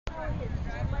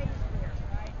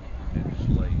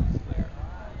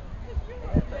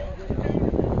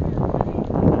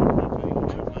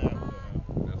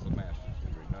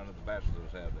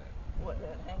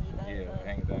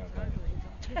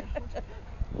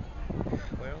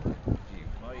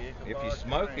if you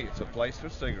smoke, it's a place for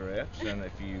cigarettes, and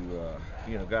if you,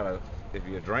 if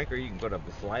you're a drinker, you can put a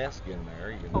flask in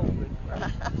there.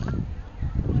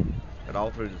 But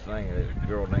all through the thing, the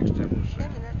girl next to him was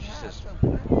saying, she says,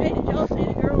 Hey, did y'all see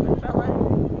the girl that fell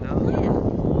out? no.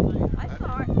 Yes. I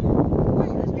saw it. It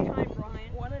was behind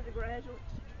Brian. One of the graduates.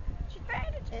 She's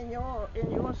bad. In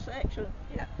your section.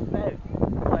 Yeah. About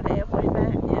what, halfway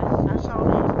back? Yes. I saw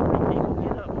these three people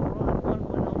get up and run. One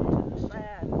went over to the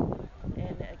side,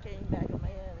 and came back a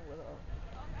man with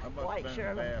a white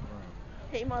shirt on.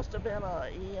 He must have been a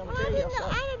EMT Well, or something.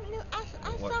 I didn't know.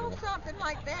 I saw something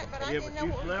like that, but I didn't know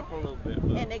you what. slept a little bit.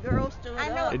 Though. And the girl stood I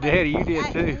know. up. Daddy, you did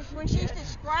too. When she's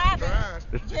describing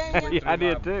Junior, Yeah, I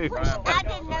did too. I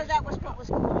didn't know that was what was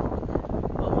going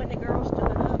on. But when the girl stood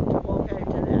up to walk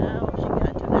out to the aisle, she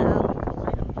got to the aisle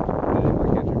and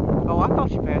fell. Oh, I thought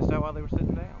she passed out while they were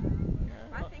sitting down.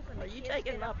 Are you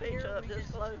taking my picture up this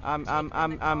close? I'm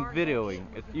videoing.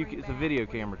 It's a video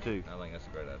camera too. I think that's a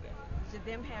great idea. So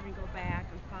them having to go back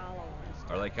and follow us.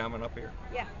 Are they coming up here?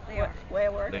 Yeah, they are. Where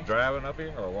were They they? driving up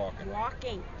here or walking?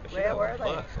 Walking. They should Where have were a they?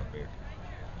 bus up here.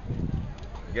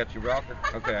 You got your rocker?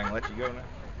 Okay, I can let you go now.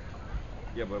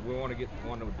 Yeah, but we want to get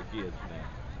one with the kids now.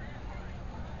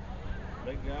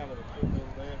 Big guy that was sitting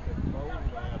over there at the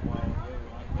phone last while ago,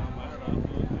 when I come out, I was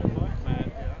looking at